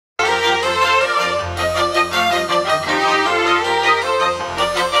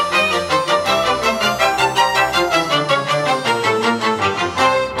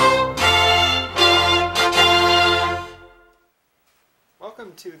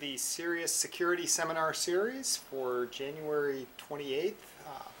the CERIAS Security Seminar Series for January 28th.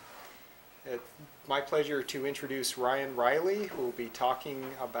 It's my pleasure to introduce Ryan Riley, who will be talking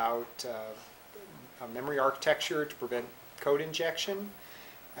about a memory architecture to prevent code injection.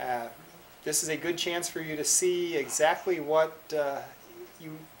 This is a good chance for you to see exactly what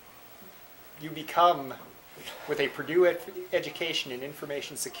you become with a Purdue education in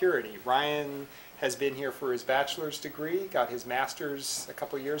information security. Ryan has been here for his bachelor's degree, got his master's a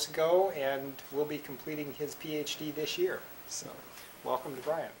couple years ago, and will be completing his PhD this year. So, welcome to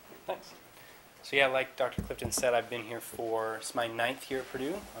Brian. Thanks. So yeah, like Dr. Clifton said, I've been here for, it's my 9th year at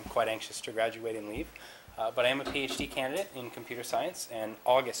Purdue. I'm quite anxious to graduate and leave. But I am a PhD candidate in computer science, and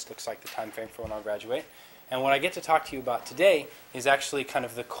August looks like the time frame for when I'll graduate. And what I get to talk to you about today is actually kind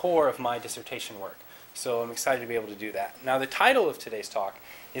of the core of my dissertation work. So I'm excited to be able to do that. Now the title of today's talk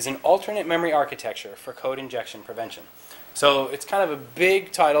is an alternate memory architecture for code injection prevention. So it's kind of a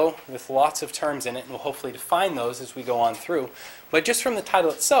big title with lots of terms in it, and we'll hopefully define those as we go on through. But just from the title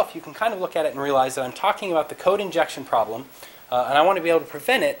itself, you can kind of look at it and realize that I'm talking about the code injection problem, and I want to be able to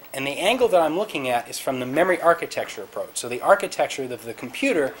prevent it, and the angle that I'm looking at is from the memory architecture approach, so the architecture of the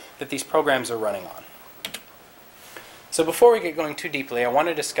computer that these programs are running on. So before we get going too deeply, I want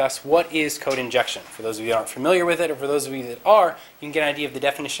to discuss what is code injection. For those of you who aren't familiar with it, or for those of you that are, you can get an idea of the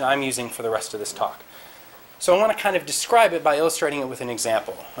definition I'm using for the rest of this talk. So I want to kind of describe it by illustrating it with an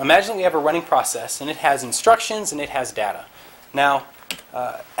example. Imagine we have a running process, and it has instructions and it has data. Now,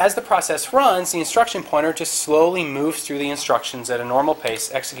 as the process runs, the instruction pointer just slowly moves through the instructions at a normal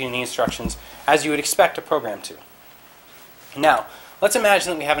pace, executing the instructions as you would expect a program to. Now, let's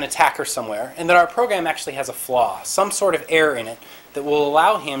imagine that we have an attacker somewhere, and that our program actually has a flaw, some sort of error in it that will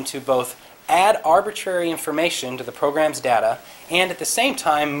allow him to both add arbitrary information to the program's data and at the same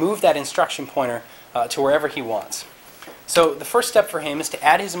time move that instruction pointer to wherever he wants. So the first step for him is to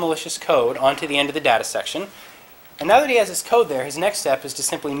add his malicious code onto the end of the data section. And now that he has his code there, his next step is to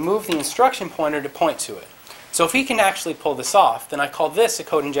simply move the instruction pointer to point to it. So if he can actually pull this off, then I call this a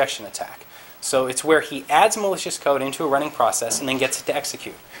code injection attack. So it's where he adds malicious code into a running process and then gets it to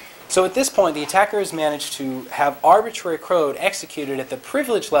execute. So at this point, the attacker has managed to have arbitrary code executed at the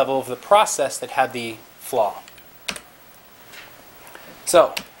privilege level of the process that had the flaw.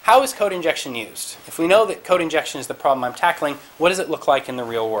 So how is code injection used? If we know that code injection is the problem I'm tackling, what does it look like in the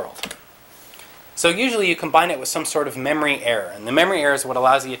real world? So usually you combine it with some sort of memory error. And the memory error is what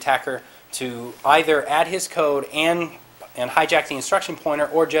allows the attacker to either add his code and hijack the instruction pointer,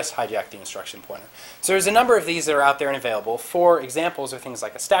 or just hijack the instruction pointer. So there's a number of these that are out there and available. For examples are things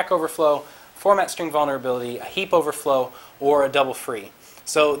like a stack overflow, format string vulnerability, a heap overflow, or a double free.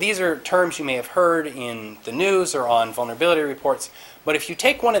 So these are terms you may have heard in the news or on vulnerability reports. But if you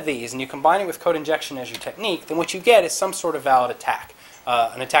take one of these and you combine it with code injection as your technique, then what you get is some sort of valid attack.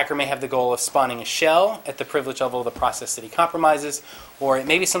 An attacker may have the goal of spawning a shell at the privilege level of the process that he compromises, or it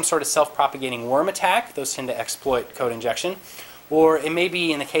may be some sort of self-propagating worm attack. Those tend to exploit code injection. Or it may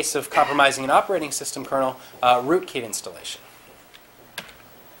be, in the case of compromising an operating system kernel, rootkit installation.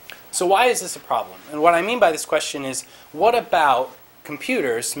 So why is this a problem? And what I mean by this question is, what about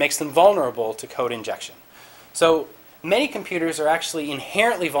computers makes them vulnerable to code injection? So many computers are actually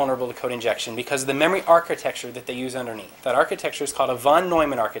inherently vulnerable to code injection because of the memory architecture that they use underneath. That architecture is called a von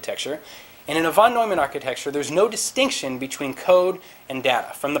Neumann architecture. And in a von Neumann architecture, there's no distinction between code and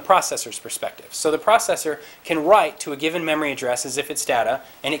data from the processor's perspective. So the processor can write to a given memory address as if it's data,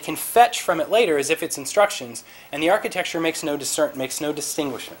 and it can fetch from it later as if it's instructions, and the architecture makes no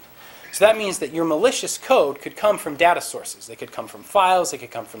distinguishment. So that means that your malicious code could come from data sources. They could come from files, they could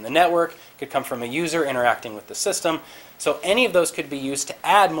come from the network, it could come from a user interacting with the system. So any of those could be used to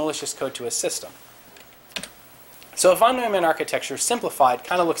add malicious code to a system. So a von Neumann architecture simplified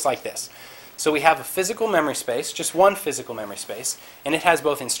kind of looks like this. So we have a physical memory space, just one physical memory space, and it has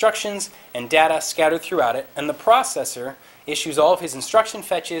both instructions and data scattered throughout it, and the processor issues all of his instruction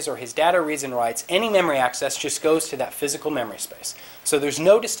fetches or his data reads and writes. Any memory access just goes to that physical memory space. So there's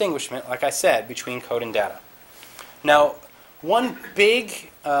no distinguishment, like I said, between code and data. Now, one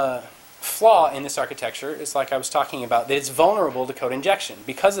big flaw in this architecture is, like I was talking about, that it's vulnerable to code injection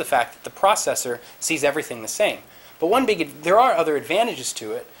because of the fact that the processor sees everything the same. But there are other advantages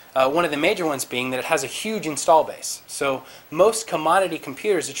to it. One of the major ones being that it has a huge install base. So most commodity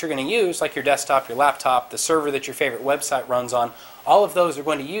computers that you're going to use, like your desktop, your laptop, the server that your favorite website runs on, all of those are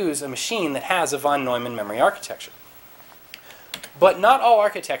going to use a machine that has a von Neumann memory architecture. But not all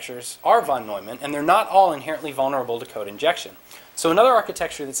architectures are von Neumann, and they're not all inherently vulnerable to code injection. So another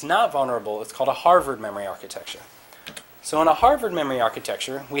architecture that's not vulnerable is called a Harvard memory architecture. So in a Harvard memory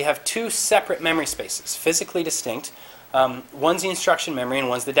architecture, we have two separate memory spaces, physically distinct, One's the instruction memory and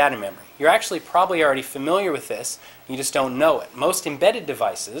one's the data memory. You're actually probably already familiar with this, you just don't know it. Most embedded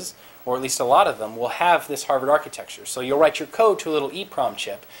devices, or at least a lot of them, will have this Harvard architecture. So you'll write your code to a little EEPROM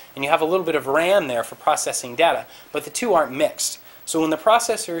chip, and you have a little bit of RAM there for processing data, but the two aren't mixed. So when the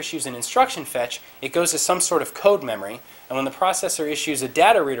processor issues an instruction fetch, it goes to some sort of code memory, and when the processor issues a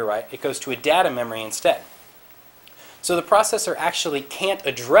data read or write, it goes to a data memory instead. So the processor actually can't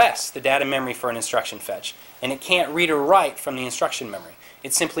address the data memory for an instruction fetch, and it can't read or write from the instruction memory.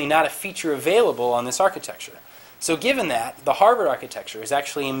 It's simply not a feature available on this architecture. So given that, the Harvard architecture is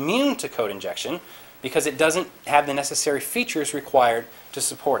actually immune to code injection because it doesn't have the necessary features required to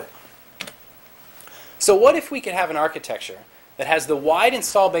support it. So what if we could have an architecture that has the wide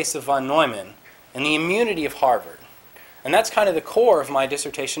install base of von Neumann and the immunity of Harvard? And that's kind of the core of my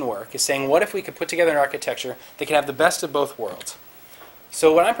dissertation work, is saying what if we could put together an architecture that could have the best of both worlds?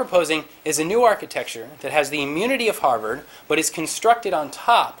 So what I'm proposing is a new architecture that has the immunity of Harvard, but is constructed on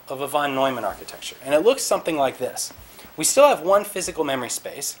top of a von Neumann architecture. And it looks something like this. We still have one physical memory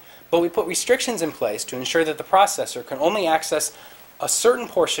space, but we put restrictions in place to ensure that the processor can only access a certain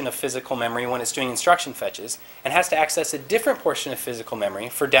portion of physical memory when it's doing instruction fetches, and has to access a different portion of physical memory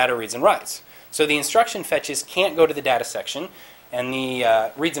for data reads and writes. So the instruction fetches can't go to the data section, and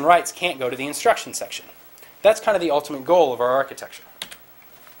the reads and writes can't go to the instruction section. That's kind of the ultimate goal of our architecture.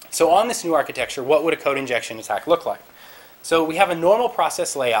 So on this new architecture, what would a code injection attack look like? So we have a normal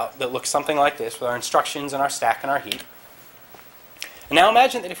process layout that looks something like this, with our instructions and our stack and our heap. And now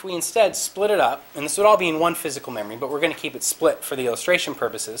imagine that if we instead split it up, and this would all be in one physical memory, but we're going to keep it split for the illustration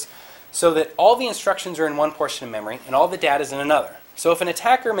purposes, so that all the instructions are in one portion of memory and all the data is in another. So if an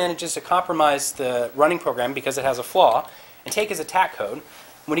attacker manages to compromise the running program because it has a flaw and take his attack code,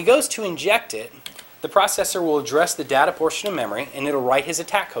 when he goes to inject it, the processor will address the data portion of memory and it'll write his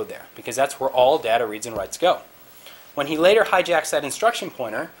attack code there, because that's where all data reads and writes go. When he later hijacks that instruction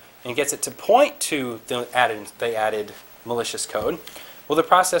pointer and gets it to point to the added malicious code, well, the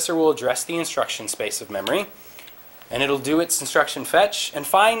processor will address the instruction space of memory, and it'll do its instruction fetch and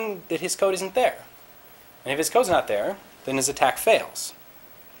find that his code isn't there. And if his code's not there, then his attack fails.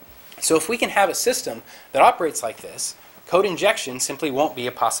 So if we can have a system that operates like this, code injection simply won't be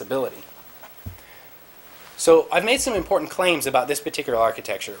a possibility. So I've made some important claims about this particular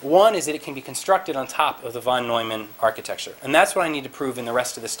architecture. One is that it can be constructed on top of the von Neumann architecture. And that's what I need to prove in the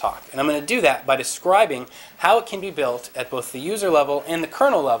rest of this talk. And I'm going to do that by describing how it can be built at both the user level and the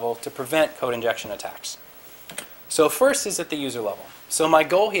kernel level to prevent code injection attacks. So first is at the user level. So my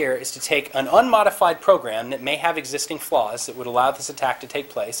goal here is to take an unmodified program that may have existing flaws that would allow this attack to take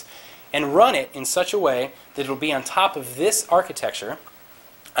place and run it in such a way that it will be on top of this architecture.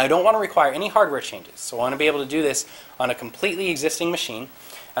 I don't want to require any hardware changes, so I want to be able to do this on a completely existing machine,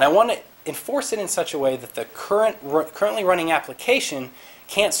 and I want to enforce it in such a way that the currently running application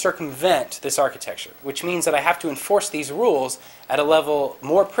can't circumvent this architecture, which means that I have to enforce these rules at a level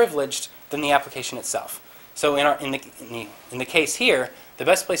more privileged than the application itself. So in the case here, the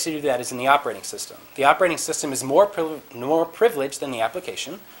best place to do that is in the operating system. The operating system is more privileged than the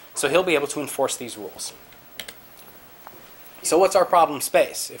application, so he'll be able to enforce these rules. So what's our problem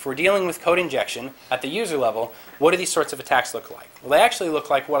space? If we're dealing with code injection at the user level, what do these sorts of attacks look like? Well, they actually look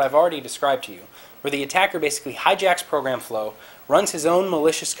like what I've already described to you, where the attacker basically hijacks program flow, runs his own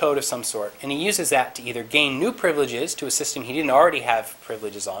malicious code of some sort, and he uses that to either gain new privileges to a system he didn't already have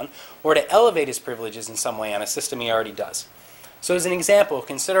privileges on, or to elevate his privileges in some way on a system he already does. So as an example,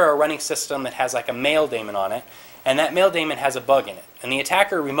 consider a running system that has like a mail daemon on it, and that mail daemon has a bug in it, and the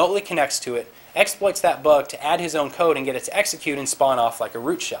attacker remotely connects to it, exploits that bug to add his own code and get it to execute and spawn off like a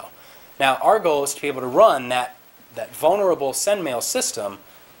root shell. Now our goal is to be able to run that vulnerable sendmail system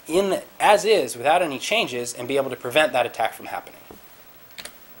as is without any changes and be able to prevent that attack from happening.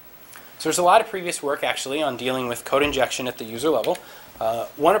 So there's a lot of previous work actually on dealing with code injection at the user level.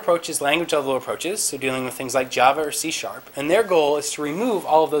 One approach is language level approaches, so dealing with things like Java or C#, and their goal is to remove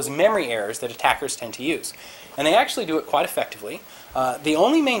all of those memory errors that attackers tend to use. And they actually do it quite effectively. The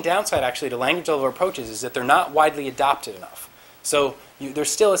only main downside actually to language level approaches is that they're not widely adopted enough. So there's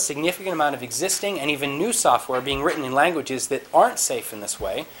still a significant amount of existing and even new software being written in languages that aren't safe in this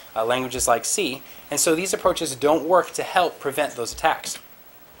way, languages like C, and so these approaches don't work to help prevent those attacks.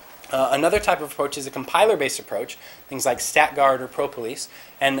 Another type of approach is a compiler-based approach, things like StatGuard or ProPolice,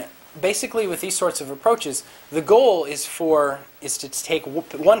 and basically with these sorts of approaches, the goal is to take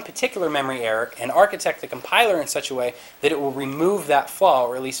one particular memory error and architect the compiler in such a way that it will remove that flaw,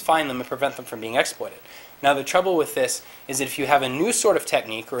 or at least find them and prevent them from being exploited. Now the trouble with this is that if you have a new sort of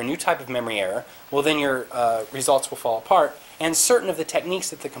technique or a new type of memory error, well then your results will fall apart, and certain of the techniques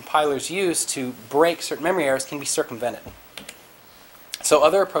that the compilers use to break certain memory errors can be circumvented. So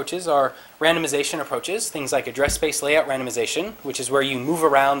other approaches are randomization approaches, things like address space layout randomization, which is where you move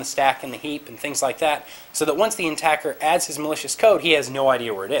around the stack and the heap and things like that, so that once the attacker adds his malicious code, he has no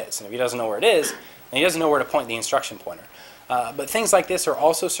idea where it is. And if he doesn't know where it is, then he doesn't know where to point the instruction pointer. But things like this are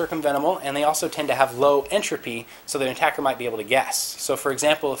also circumventable, and they also tend to have low entropy, so that an attacker might be able to guess. So for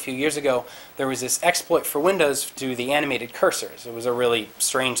example, a few years ago, there was this exploit for Windows to do the animated cursors. It was a really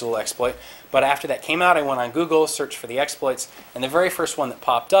strange little exploit. But after that came out, I went on Google, searched for the exploits, and the very first one that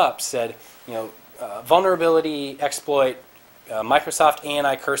popped up said, vulnerability exploit, Microsoft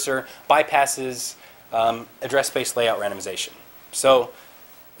ANI cursor bypasses address space layout randomization. So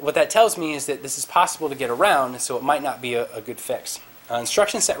what that tells me is that this is possible to get around, so it might not be a good fix.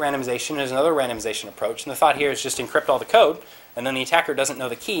 Instruction set randomization is another randomization approach, and the thought here is just encrypt all the code, and then the attacker doesn't know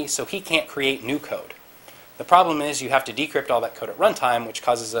the key, so he can't create new code. The problem is you have to decrypt all that code at runtime, which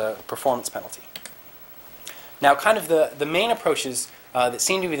causes a performance penalty. Now, kind of the main approaches that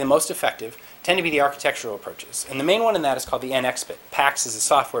seem to be the most effective tend to be the architectural approaches. And the main one in that is called the NX-bit. PAX is a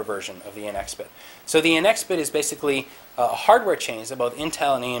software version of the NX-bit. So the NX-bit is basically a hardware change that both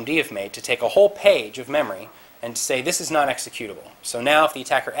Intel and AMD have made to take a whole page of memory and to say this is not executable. So now if the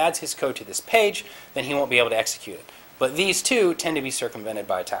attacker adds his code to this page, then he won't be able to execute it. But these two tend to be circumvented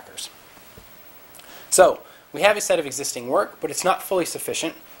by attackers. So we have a set of existing work, but it's not fully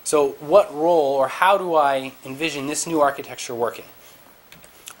sufficient. So what role or how do I envision this new architecture working?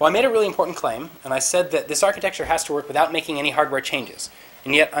 Well, I made a really important claim, and I said that this architecture has to work without making any hardware changes.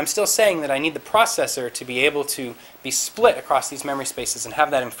 And yet I'm still saying that I need the processor to be able to be split across these memory spaces and have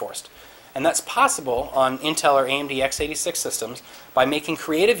that enforced. And that's possible on Intel or AMD x86 systems by making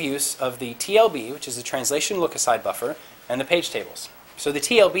creative use of the TLB, which is the translation look-aside buffer, and the page tables. So the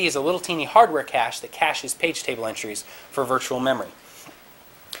TLB is a little teeny hardware cache that caches page table entries for virtual memory.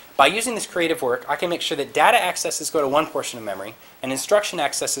 By using this creative work, I can make sure that data accesses go to one portion of memory and instruction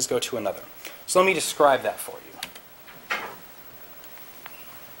accesses go to another. So let me describe that for you.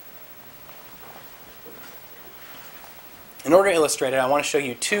 In order to illustrate it, I want to show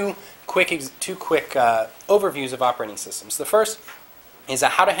you two quick overviews of operating systems. The first is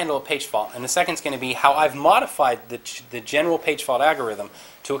how to handle a page fault, and the second is going to be how I've modified the general page fault algorithm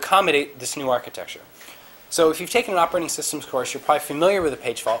to accommodate this new architecture. So if you've taken an operating systems course, you're probably familiar with a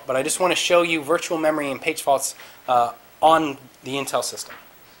page fault, but I just want to show you virtual memory and page faults on the Intel system.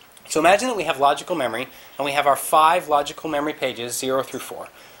 So imagine that we have logical memory, and we have our 5 logical memory pages, 0 through 4.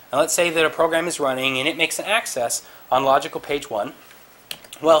 And let's say that a program is running, and it makes an access on logical page 1.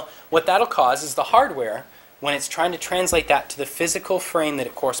 Well, what that'll cause is the hardware, when it's trying to translate that to the physical frame that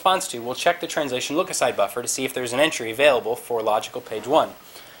it corresponds to, will check the translation look-aside buffer to see if there's an entry available for logical page 1.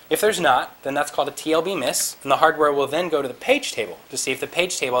 If there's not, then that's called a TLB miss, and the hardware will then go to the page table to see if the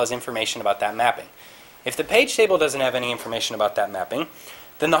page table has information about that mapping. If the page table doesn't have any information about that mapping,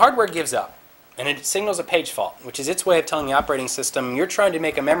 then the hardware gives up, and it signals a page fault, which is its way of telling the operating system, you're trying to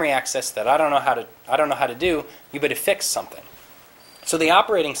make a memory access that I don't know how to do, you better fix something. So the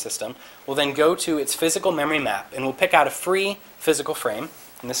operating system will then go to its physical memory map and will pick out a free physical frame,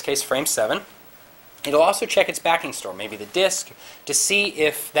 in this case frame 7. It'll also check its backing store, maybe the disk, to see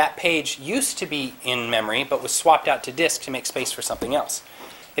if that page used to be in memory but was swapped out to disk to make space for something else.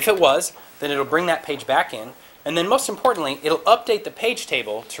 If it was, then it'll bring that page back in, and then most importantly, it'll update the page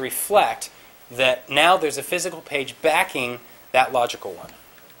table to reflect that now there's a physical page backing that logical one.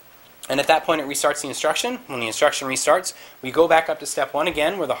 And at that point it restarts the instruction. When the instruction restarts, we go back up to step 1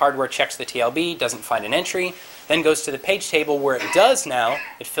 again, where the hardware checks the TLB, doesn't find an entry, then goes to the page table where it does now,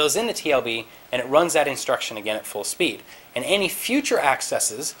 it fills in the TLB, and it runs that instruction again at full speed. And any future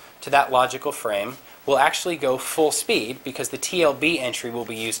accesses to that logical frame will actually go full speed because the TLB entry will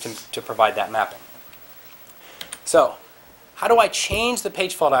be used to provide that mapping. So, how do I change the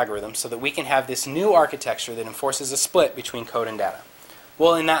page fault algorithm so that we can have this new architecture that enforces a split between code and data?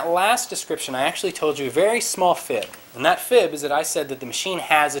 Well, in that last description, I actually told you a very small fib. And that fib is that I said that the machine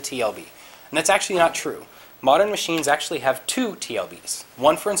has a TLB. And that's actually not true. Modern machines actually have 2 TLBs,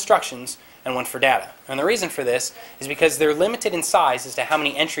 one for instructions and one for data. And the reason for this is because they're limited in size as to how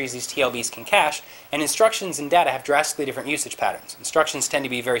many entries these TLBs can cache, and instructions and data have drastically different usage patterns. Instructions tend to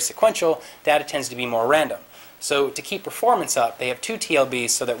be very sequential, data tends to be more random. So to keep performance up, they have 2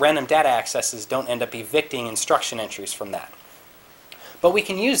 TLBs so that random data accesses don't end up evicting instruction entries from that. But we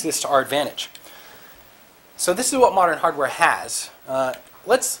can use this to our advantage. So this is what modern hardware has.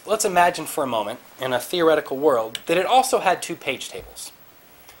 Let's imagine for a moment, in a theoretical world, that it also had 2 page tables.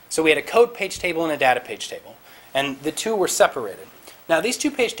 So we had a code page table and a data page table, and the two were separated. Now these two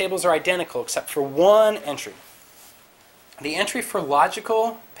page tables are identical except for one entry. The entry for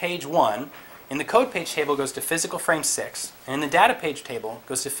logical page 1 in the code page table goes to physical frame 6, and in the data page table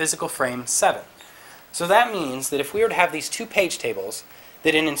goes to physical frame 7. So that means that if we were to have these two page tables,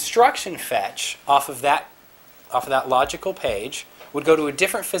 that an instruction fetch off of that logical page would go to a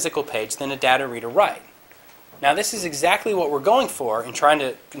different physical page than a data read or write. Now this is exactly what we're going for in trying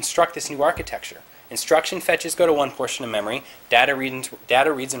to construct this new architecture. Instruction fetches go to one portion of memory, data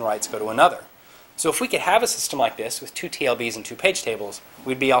reads and writes go to another. So if we could have a system like this with two TLBs and two page tables,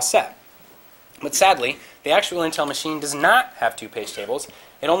 we'd be all set. But sadly, the actual Intel machine does not have two page tables,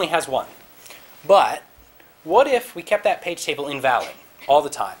 it only has one. But what if we kept that page table invalid all the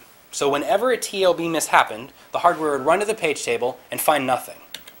time? So whenever a TLB miss happened, the hardware would run to the page table and find nothing.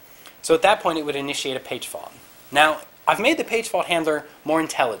 So at that point it would initiate a page fault. Now, I've made the page fault handler more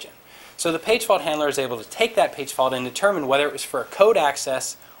intelligent. So the page fault handler is able to take that page fault and determine whether it was for a code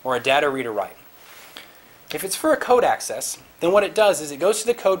access or a data read or write. If it's for a code access, then what it does is it goes to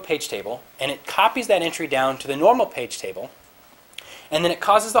the code page table and it copies that entry down to the normal page table, and then it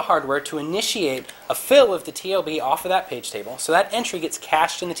causes the hardware to initiate a fill of the TLB off of that page table, so that entry gets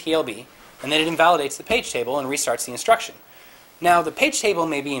cached in the TLB, and then it invalidates the page table and restarts the instruction. Now the page table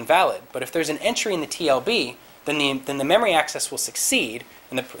may be invalid, but if there's an entry in the TLB, then the memory access will succeed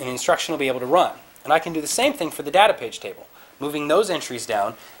and the instruction will be able to run. And I can do the same thing for the data page table, moving those entries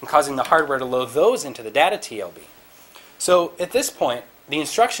down and causing the hardware to load those into the data TLB. So at this point, the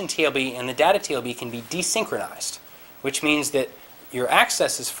instruction TLB and the data TLB can be desynchronized, which means that your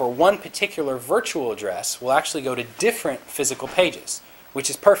accesses for one particular virtual address will actually go to different physical pages, which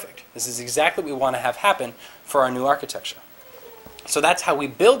is perfect. This is exactly what we want to have happen for our new architecture. So that's how we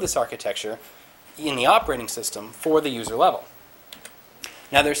build this architecture in the operating system for the user level.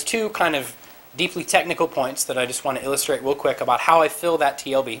 Now there's two kind of deeply technical points that I just want to illustrate real quick about how I fill that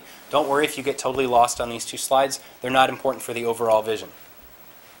TLB. Don't worry if you get totally lost on these two slides. They're not important for the overall vision.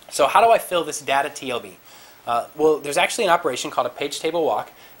 So how do I fill this data TLB? Well, there's actually an operation called a page table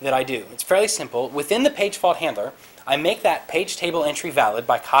walk that I do. It's fairly simple. Within the page fault handler, I make that page table entry valid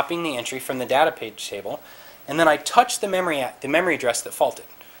by copying the entry from the data page table, and then I touch the memory address that faulted.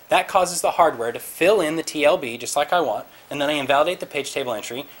 That causes the hardware to fill in the TLB just like I want, and then I invalidate the page table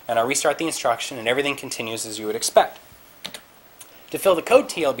entry, and I restart the instruction, and everything continues as you would expect. To fill the code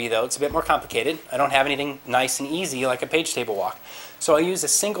TLB, though, it's a bit more complicated. I don't have anything nice and easy like a page table walk. So I use a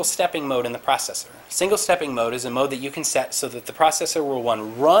single stepping mode in the processor. Single stepping mode is a mode that you can set so that the processor will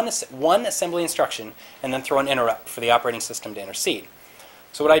run one assembly instruction and then throw an interrupt for the operating system to intercede.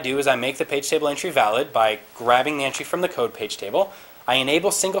 So what I do is I make the page table entry valid by grabbing the entry from the code page table. I enable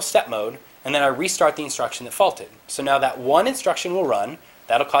single step mode, and then I restart the instruction that faulted. So now that one instruction will run.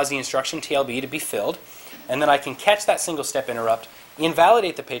 That'll cause the instruction TLB to be filled, and then I can catch that single step interrupt,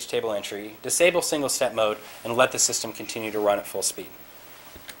 invalidate the page table entry, disable single step mode, and let the system continue to run at full speed.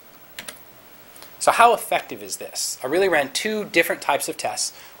 So how effective is this? I really ran two different types of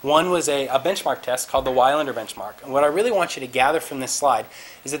tests. One was a benchmark test called the Weilander benchmark. And what I really want you to gather from this slide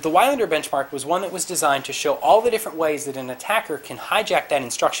is that the Weilander benchmark was one that was designed to show all the different ways that an attacker can hijack that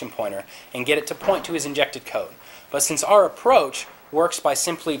instruction pointer and get it to point to his injected code. But since our approach works by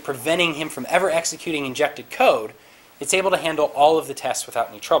simply preventing him from ever executing injected code, it's able to handle all of the tests without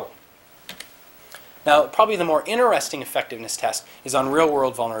any trouble. Now, probably the more interesting effectiveness test is on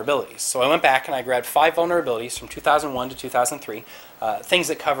real-world vulnerabilities. So I went back and I grabbed 5 vulnerabilities from 2001 to 2003, things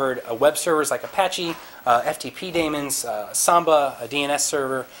that covered web servers like Apache, FTP daemons, Samba, a DNS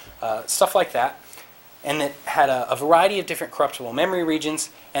server, stuff like that, and that had a variety of different corruptible memory regions.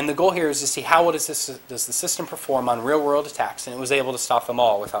 And the goal here is to see how well does the system perform on real-world attacks, and it was able to stop them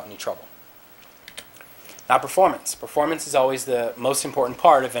all without any trouble. Now performance. Performance is always the most important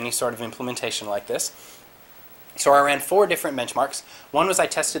part of any sort of implementation like this. So I ran 4 different benchmarks. One was I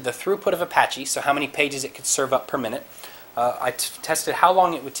tested the throughput of Apache, so how many pages it could serve up per minute. I tested how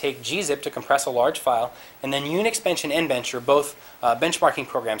long it would take gzip to compress a large file, and then Unixbench and Nbench are both benchmarking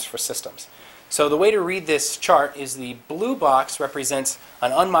programs for systems. So the way to read this chart is the blue box represents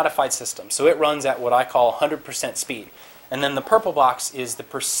an unmodified system. So it runs at what I call 100% speed. And then the purple box is the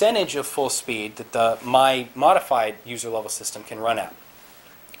percentage of full speed that my modified user level system can run at.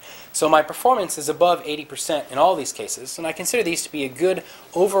 So my performance is above 80% in all these cases, and I consider these to be a good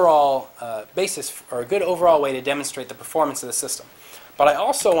overall basis, or a good overall way to demonstrate the performance of the system. But I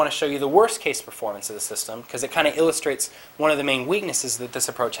also want to show you the worst case performance of the system, because it kind of illustrates one of the main weaknesses that this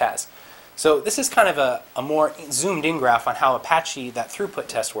approach has. So this is kind of a more zoomed in graph on how Apache, that throughput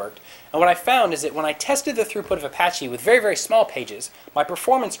test worked. And what I found is that when I tested the throughput of Apache with very, very small pages, my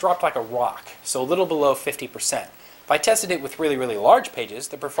performance dropped like a rock, so a little below 50%. If I tested it with really, really large pages,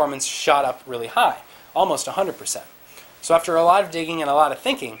 the performance shot up really high, almost 100%. So after a lot of digging and a lot of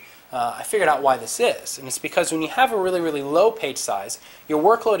thinking, I figured out why this is. And it's because when you have a really, really low page size, your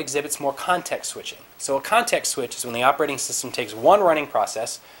workload exhibits more context switching. So a context switch is when the operating system takes one running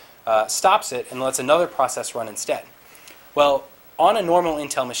process, stops it, and lets another process run instead. Well, on a normal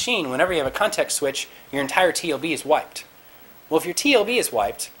Intel machine, whenever you have a context switch, your entire TLB is wiped. Well, if your TLB is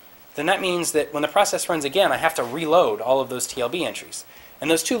wiped, then that means that when the process runs again, I have to reload all of those TLB entries. And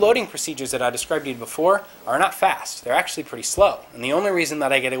those two loading procedures that I described to you before are not fast. They're actually pretty slow. And the only reason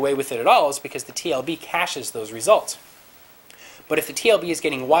that I get away with it at all is because the TLB caches those results. But if the TLB is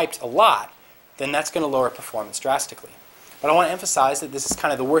getting wiped a lot, then that's going to lower performance drastically. But I want to emphasize that this is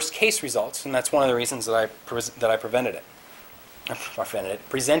kind of the worst case results, and that's one of the reasons that I presented it.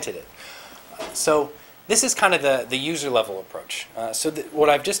 So this is kind of the user level approach. What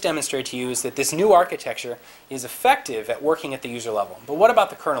I've just demonstrated to you is that this new architecture is effective at working at the user level. But what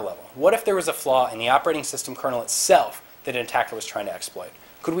about the kernel level? What if there was a flaw in the operating system kernel itself that an attacker was trying to exploit?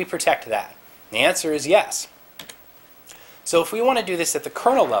 Could we protect that? And the answer is yes. So if we want to do this at the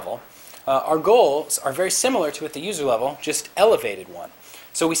kernel level, our goals are very similar to at the user level, just elevated one.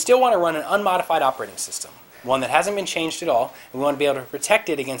 So we still want to run an unmodified operating system, one that hasn't been changed at all, and we want to be able to protect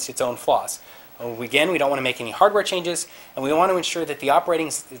it against its own flaws. Again, we don't want to make any hardware changes, and we want to ensure that the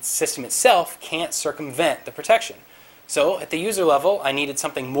operating system itself can't circumvent the protection. So at the user level, I needed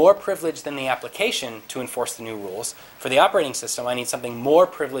something more privileged than the application to enforce the new rules. For the operating system, I need something more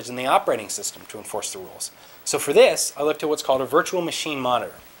privileged than the operating system to enforce the rules. So for this, I looked at what's called a virtual machine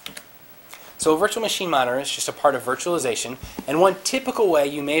monitor. So a virtual machine monitor is just a part of virtualization, and one typical way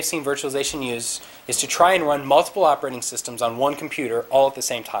you may have seen virtualization used is to try and run multiple operating systems on one computer all at the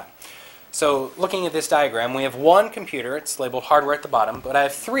same time. So looking at this diagram, we have one computer, it's labeled hardware at the bottom, but I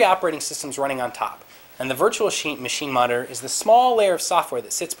have three operating systems running on top. And the virtual machine monitor is the small layer of software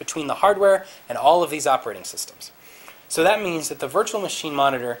that sits between the hardware and all of these operating systems. So that means that the virtual machine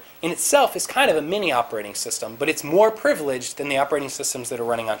monitor in itself is kind of a mini operating system, but it's more privileged than the operating systems that are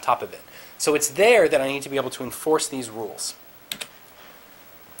running on top of it. So it's there that I need to be able to enforce these rules.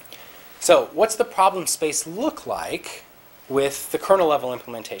 So what's the problem space look like with the kernel level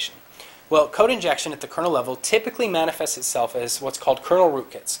implementation? Well, code injection at the kernel level typically manifests itself as what's called kernel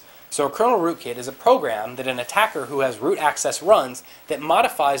rootkits. So a kernel rootkit is a program that an attacker who has root access runs that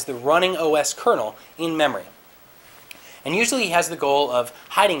modifies the running OS kernel in memory. And usually he has the goal of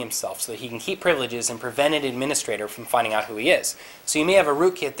hiding himself so that he can keep privileges and prevent an administrator from finding out who he is. So you may have a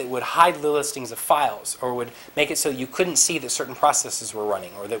rootkit that would hide the listings of files, or would make it so you couldn't see that certain processes were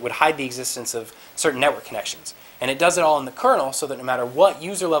running, or that would hide the existence of certain network connections. And it does it all in the kernel so that no matter what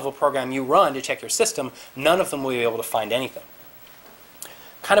user level program you run to check your system, none of them will be able to find anything.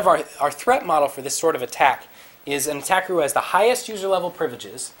 Kind of our threat model for this sort of attack is an attacker who has the highest user level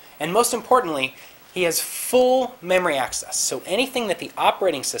privileges, and most importantly, he has full memory access. So anything that the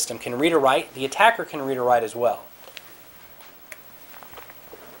operating system can read or write, the attacker can read or write as well.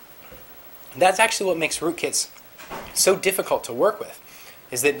 That's actually what makes rootkits so difficult to work with,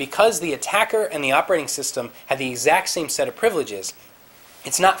 is that because the attacker and the operating system have the exact same set of privileges,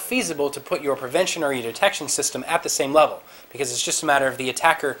 it's not feasible to put your prevention or your detection system at the same level, because it's just a matter of the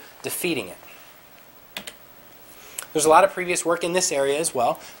attacker defeating it. There's a lot of previous work in this area as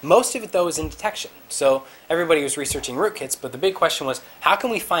well. Most of it, though, is in detection. So everybody was researching rootkits, but the big question was, how can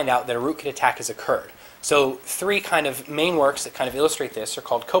we find out that a rootkit attack has occurred? So three kind of main works that kind of illustrate this are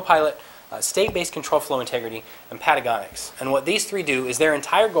called Copilot, State-Based Control Flow Integrity, and Patagonics. And what these three do is their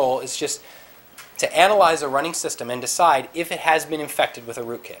entire goal is just to analyze a running system and decide if it has been infected with a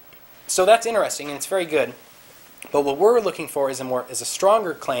rootkit. So that's interesting, and it's very good. But what we're looking for is a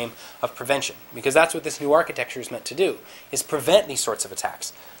stronger claim of prevention, because that's what this new architecture is meant to do, is prevent these sorts of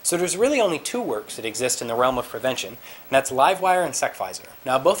attacks. So there's really only two works that exist in the realm of prevention, and that's Livewire and SecVisor.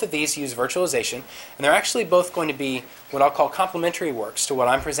 Now both of these use virtualization, and they're actually both going to be what I'll call complementary works to what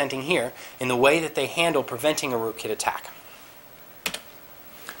I'm presenting here in the way that they handle preventing a rootkit attack.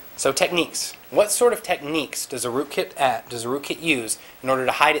 So techniques. What sort of techniques does a rootkit use in order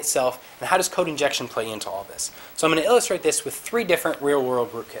to hide itself, and how does code injection play into all this? So I'm going to illustrate this with three different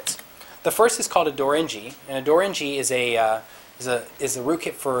real-world rootkits. The first is called a DoorNG, and a DoorNG is a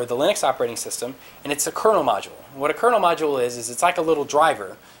rootkit for the Linux operating system, and it's a kernel module. What a kernel module is it's like a little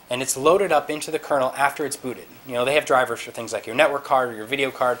driver, and it's loaded up into the kernel after it's booted. You know, they have drivers for things like your network card or your video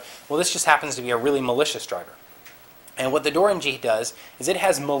card. Well, this just happens to be a really malicious driver. And what the .ng does is it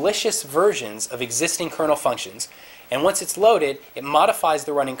has malicious versions of existing kernel functions, and once it's loaded, it modifies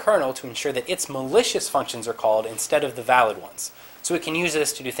the running kernel to ensure that its malicious functions are called instead of the valid ones. So it can use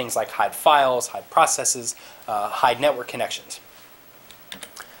this to do things like hide files, hide processes, hide network connections.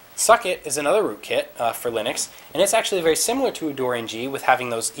 Suckit is another rootkit for Linux, and it's actually very similar to .ng with having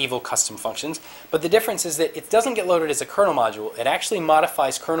those evil custom functions, but the difference is that it doesn't get loaded as a kernel module. It actually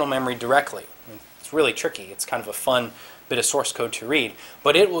modifies kernel memory directly. It's really tricky. It's kind of a fun bit of source code to read,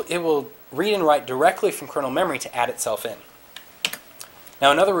 but it will read and write directly from kernel memory to add itself in.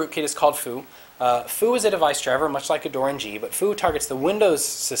 Now another rootkit is called foo. Foo is a device driver, much like a .ng, but foo targets the Windows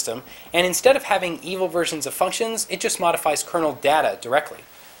system, and instead of having evil versions of functions, it just modifies kernel data directly.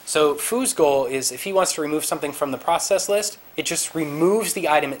 So foo's goal is if he wants to remove something from the process list, it just removes the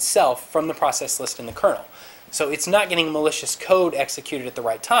item itself from the process list in the kernel. So it's not getting malicious code executed at the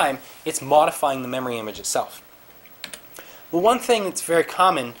right time, it's modifying the memory image itself. Well, one thing that's very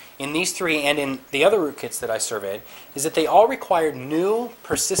common in these three and in the other rootkits that I surveyed is that they all required new,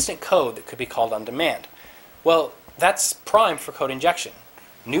 persistent code that could be called on demand. Well, that's prime for code injection.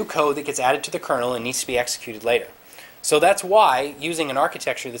 New code that gets added to the kernel and needs to be executed later. So that's why using an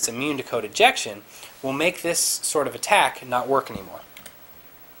architecture that's immune to code injection will make this sort of attack not work anymore.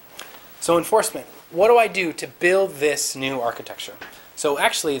 So enforcement. What do I do to build this new architecture? So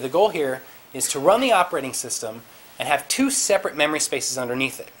actually the goal here is to run the operating system and have two separate memory spaces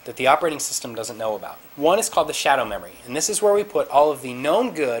underneath it that the operating system doesn't know about. One is called the shadow memory, and this is where we put all of the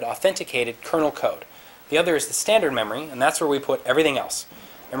known good authenticated kernel code. The other is the standard memory, and that's where we put everything else.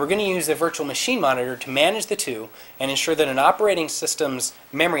 And we're going to use the virtual machine monitor to manage the two and ensure that an operating system's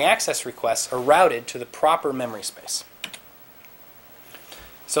memory access requests are routed to the proper memory space.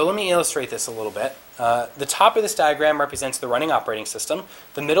 So let me illustrate this a little bit. The top of this diagram represents the running operating system.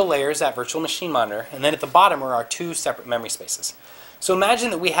 The middle layer is that virtual machine monitor, and then at the bottom are our two separate memory spaces. So imagine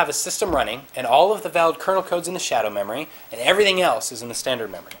that we have a system running, and all of the valid kernel code's in the shadow memory, and everything else is in the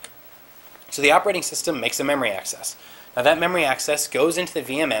standard memory. So the operating system makes a memory access. Now that memory access goes into the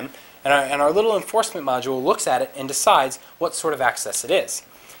VMM, and our little enforcement module looks at it and decides what sort of access it is.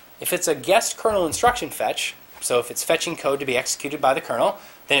 If it's a guessed kernel instruction fetch, so if it's fetching code to be executed by the kernel,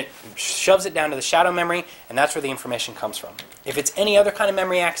 then it shoves it down to the shadow memory, and that's where the information comes from. If it's any other kind of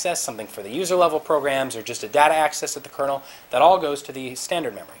memory access, something for the user level programs or just a data access at the kernel, that all goes to the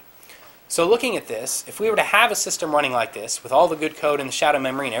standard memory. So looking at this, if we were to have a system running like this, with all the good code in the shadow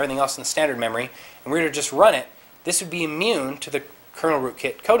memory and everything else in the standard memory, and we were to just run it, this would be immune to the kernel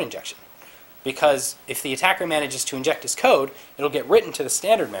rootkit code injection. Because if the attacker manages to inject his code, it'll get written to the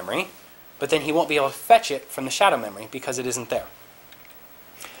standard memory, but then he won't be able to fetch it from the shadow memory because it isn't there.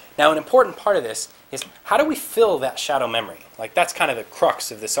 Now an important part of this is how do we fill that shadow memory? Like that's kind of the crux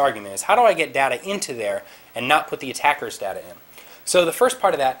of this argument is how do I get data into there and not put the attacker's data in? So the first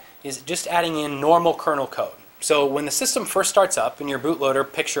part of that is just adding in normal kernel code. So when the system first starts up and your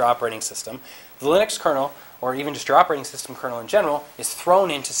bootloader picks your operating system, the Linux kernel, or even just your operating system kernel in general, is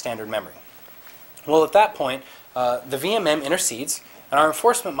thrown into standard memory. Well, at that point, the VMM intercedes, and our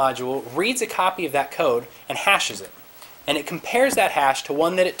enforcement module reads a copy of that code and hashes it. And it compares that hash to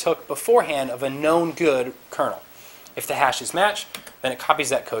one that it took beforehand of a known good kernel. If the hashes match, then it copies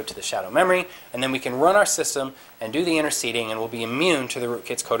that code to the shadow memory, and then we can run our system and do the interceding, and we'll be immune to the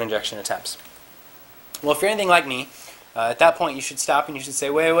rootkit's code injection attempts. Well, if you're anything like me, at that point you should stop and you should say,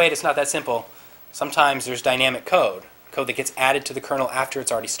 wait, it's not that simple. Sometimes there's dynamic code that gets added to the kernel after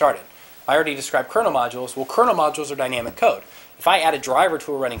it's already started. I already described kernel modules. Well, kernel modules are dynamic code. If I add a driver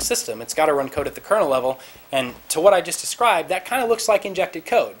to a running system, it's got to run code at the kernel level, and to what I just described, that kind of looks like injected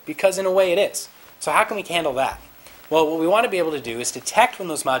code, because in a way it is. So how can we handle that? Well, what we want to be able to do is detect when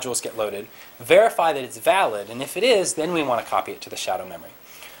those modules get loaded, verify that it's valid, and if it is, then we want to copy it to the shadow memory.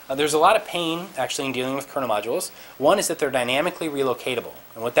 There's a lot of pain actually in dealing with kernel modules. One is that they're dynamically relocatable,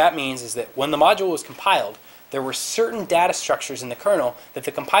 and what that means is that when the module was compiled, there were certain data structures in the kernel that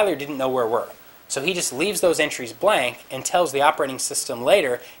the compiler didn't know where were. So he just leaves those entries blank and tells the operating system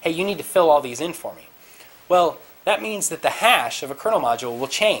later, hey, you need to fill all these in for me. Well, that means that the hash of a kernel module will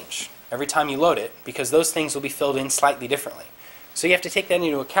change every time you load it because those things will be filled in slightly differently. So you have to take that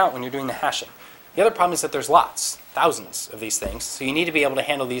into account when you're doing the hashing. The other problem is that there's lots, thousands of these things, so you need to be able to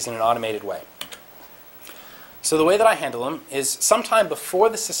handle these in an automated way. So the way that I handle them is sometime before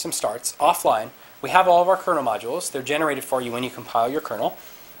the system starts, offline, we have all of our kernel modules. They're generated for you when you compile your kernel,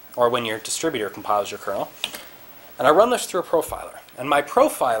 or when your distributor compiles your kernel. And I run this through a profiler. And my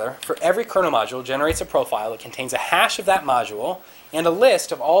profiler, for every kernel module, generates a profile that contains a hash of that module and a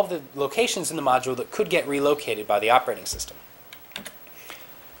list of all of the locations in the module that could get relocated by the operating system.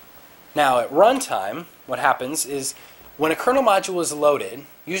 Now, at runtime, what happens is when a kernel module is loaded,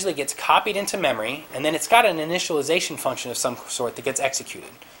 usually it gets copied into memory, and then it's got an initialization function of some sort that gets executed.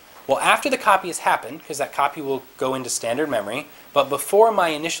 Well, after the copy has happened, because that copy will go into standard memory, but before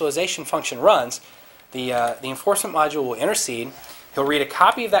my initialization function runs, the enforcement module will intercede. He'll read a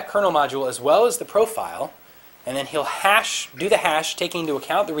copy of that kernel module as well as the profile, and then he'll do the hash, taking into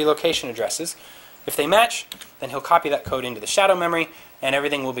account the relocation addresses. If they match, then he'll copy that code into the shadow memory, and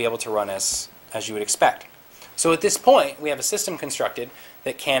everything will be able to run as you would expect. So at this point, we have a system constructed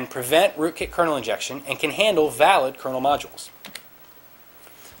that can prevent rootkit kernel injection and can handle valid kernel modules.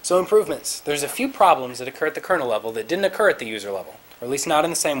 So improvements. There's a few problems that occur at the kernel level that didn't occur at the user level, or at least not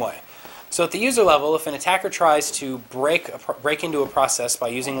in the same way. So at the user level, if an attacker tries to break into a process by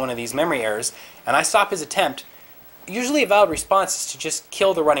using one of these memory errors, and I stop his attempt, usually a valid response is to just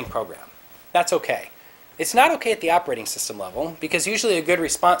kill the running program. That's okay. It's not okay at the operating system level, because usually a good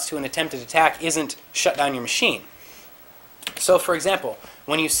response to an attempted attack isn't shut down your machine. So for example,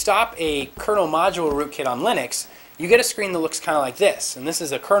 when you stop a kernel module rootkit on Linux, you get a screen that looks kind of like this. And this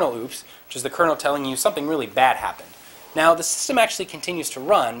is a kernel oops, which is the kernel telling you something really bad happened. Now, the system actually continues to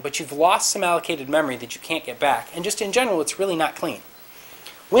run, but you've lost some allocated memory that you can't get back. And just in general, it's really not clean.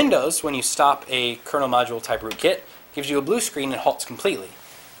 Windows, when you stop a kernel module type rootkit, gives you a blue screen and halts completely.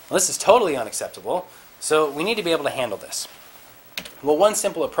 Well, this is totally unacceptable, so we need to be able to handle this. Well, one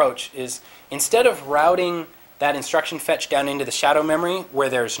simple approach is instead of routing that instruction fetch down into the shadow memory where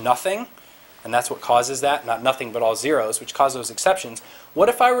there's nothing, and that's what causes that, not nothing but all zeros, which cause those exceptions, what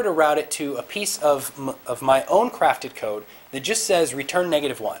if I were to route it to a piece of my own crafted code that just says return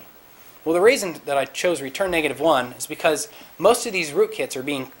 -1? Well, the reason that I chose return -1 is because most of these rootkits are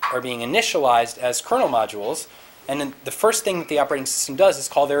being initialized as kernel modules, and then the first thing that the operating system does is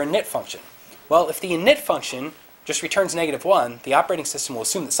call their init function. Well, if the init function just returns -1, the operating system will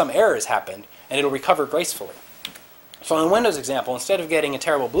assume that some error has happened, and it'll recover gracefully. So in the Windows example, instead of getting a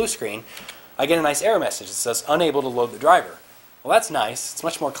terrible blue screen, I get a nice error message that says unable to load the driver. Well, that's nice. It's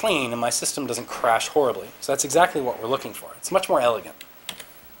much more clean, and my system doesn't crash horribly. So that's exactly what we're looking for. It's much more elegant.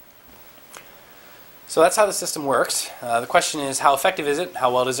 So that's how the system works. The question is, how effective is it? How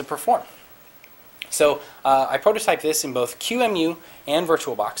well does it perform? So I prototyped this in both QEMU and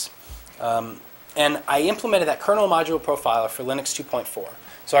VirtualBox. And I implemented that kernel module profiler for Linux 2.4.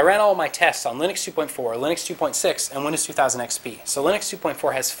 So I ran all my tests on Linux 2.4, Linux 2.6, and Windows 2000 XP. So Linux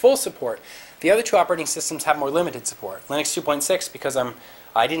 2.4 has full support. The other two operating systems have more limited support. Linux 2.6 because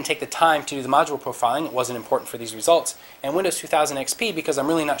I didn't take the time to do the module profiling. It wasn't important for these results. And Windows 2000 XP because I'm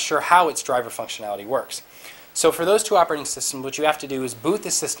really not sure how its driver functionality works. So for those two operating systems, what you have to do is boot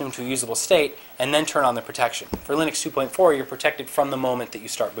the system to a usable state and then turn on the protection. For Linux 2.4, you're protected from the moment that you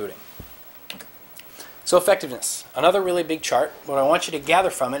start booting. So effectiveness, another really big chart. What I want you to gather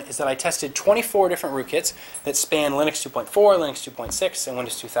from it is that I tested 24 different rootkits that span Linux 2.4, Linux 2.6, and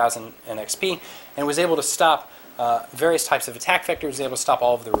Windows 2000 and XP, and was able to stop various types of attack vectors, was able to stop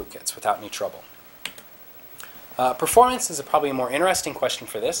all of the rootkits without any trouble. Performance is probably a more interesting question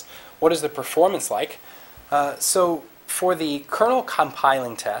for this. What is the performance like? So for the kernel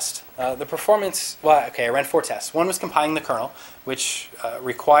compiling test, the performance, well, okay, I ran 4 tests. One was compiling the kernel, which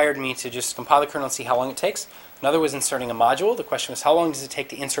required me to just compile the kernel and see how long it takes. Another was inserting a module. The question was, how long does it take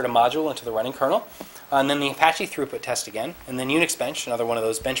to insert a module into the running kernel? And then the Apache throughput test again, and then Unix Bench, another one of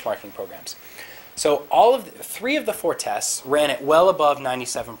those benchmarking programs. So 3 of the 4 tests ran at well above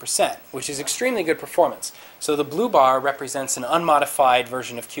 97%, which is extremely good performance. So the blue bar represents an unmodified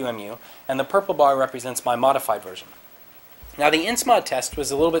version of QEMU, and the purple bar represents my modified version. Now the insmod test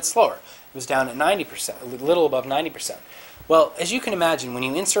was a little bit slower. It was down at 90%, a little above 90%. Well, as you can imagine, when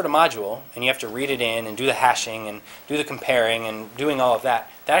you insert a module and you have to read it in and do the hashing and do the comparing and doing all of that,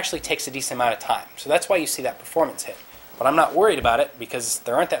 that actually takes a decent amount of time. So that's why you see that performance hit. But I'm not worried about it because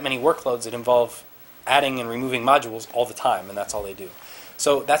there aren't that many workloads that involve adding and removing modules all the time, and that's all they do.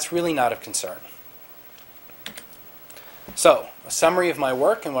 So that's really not of concern. So, a summary of my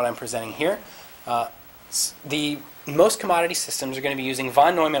work and what I'm presenting here. The most commodity systems are going to be using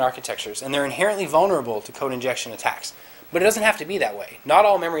von Neumann architectures, and they're inherently vulnerable to code injection attacks. But it doesn't have to be that way. Not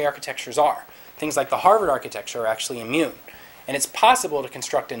all memory architectures are. Things like the Harvard architecture are actually immune. And it's possible to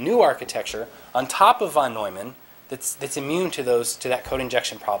construct a new architecture on top of von Neumann that's immune to that code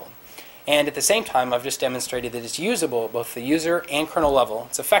injection problem. And at the same time, I've just demonstrated that it's usable at both the user and kernel level.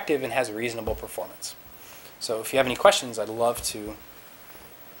 It's effective and has reasonable performance. So if you have any questions, I'd love to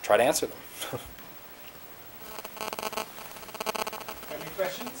try to answer them. Any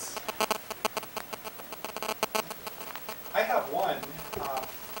questions? I have one.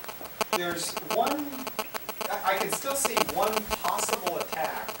 There's one, I can still see one possible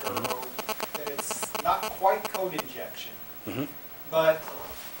attack or code injection. Mm-hmm. But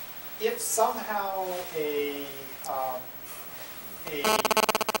if somehow an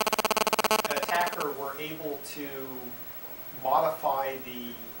attacker were able to modify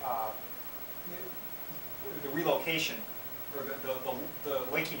the relocation or the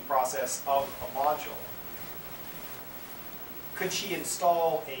linking process of a module, could she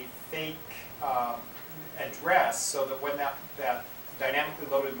install a fake address so that when that dynamically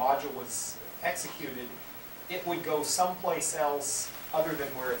loaded module was executed, it would go someplace else other than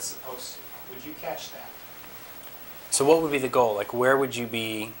where it's supposed to? Would you catch that? So what would be the goal? Like, where would you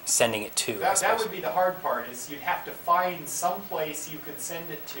be sending it to? That would be the hard part, is you'd have to find some place you could send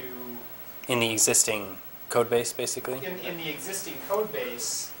it to. In the existing code base, basically? In the existing code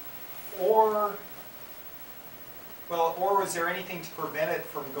base, or is there anything to prevent it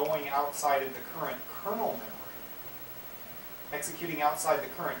from going outside of the current kernel memory, executing outside the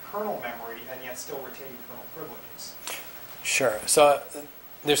current kernel memory, and yet still retaining kernel privileges? Sure. So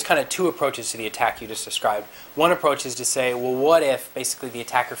there's kind of two approaches to the attack you just described. One approach is to say, well, what if basically the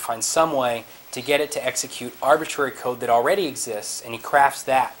attacker finds some way to get it to execute arbitrary code that already exists, and he crafts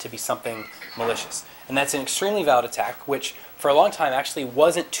that to be something malicious. And that's an extremely valid attack, which for a long time actually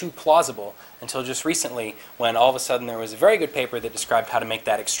wasn't too plausible until just recently, when all of a sudden there was a very good paper that described how to make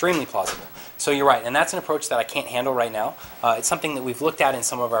that extremely plausible. So you're right, and that's an approach that I can't handle right now. It's something that we've looked at in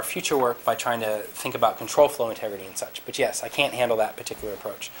some of our future work by trying to think about control flow integrity and such. But yes, I can't handle that particular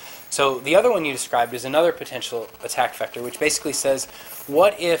approach. So the other one you described is another potential attack vector, which basically says,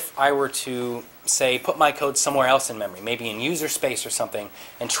 what if I were to, say, put my code somewhere else in memory, maybe in user space or something,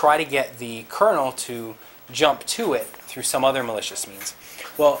 and try to get the kernel to jump to it through some other malicious means?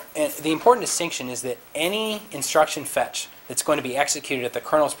 Well, and the important distinction is that any instruction fetch that's going to be executed at the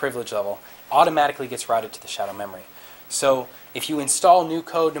kernel's privilege level automatically gets routed to the shadow memory. So if you install new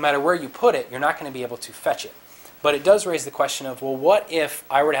code, no matter where you put it, you're not going to be able to fetch it. But it does raise the question of, well, what if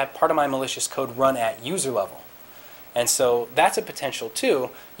I were to have part of my malicious code run at user level? And so that's a potential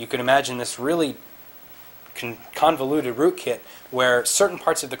too. You could imagine this really convoluted rootkit where certain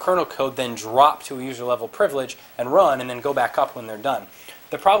parts of the kernel code then drop to a user level privilege and run and then go back up when they're done.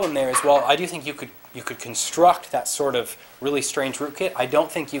 The problem there is, well, I do think you could construct that sort of really strange rootkit. I don't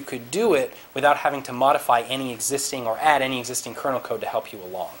think you could do it without having to modify any existing or add any existing kernel code to help you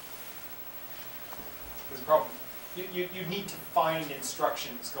along. There's a problem. You need to find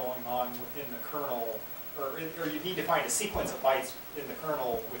instructions going on within the kernel, or you need to find a sequence of bytes in the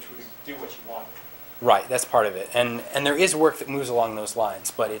kernel which would do what you wanted. Right, that's part of it. And there is work that moves along those lines,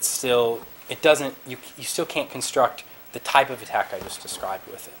 but it's still, it doesn't, you still can't construct the type of attack I just described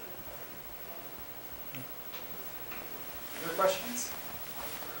with it. Other questions?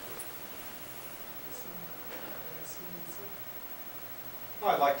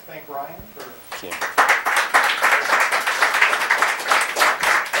 Well, I'd like to thank Ryan for... Thank you.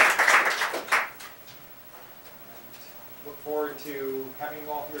 Look forward to having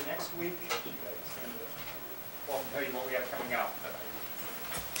you all here next week. Well, I'll tell you what we have coming up, but I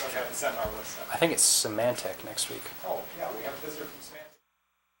don't have the seminar list up. I think it's Symantec next week. Oh,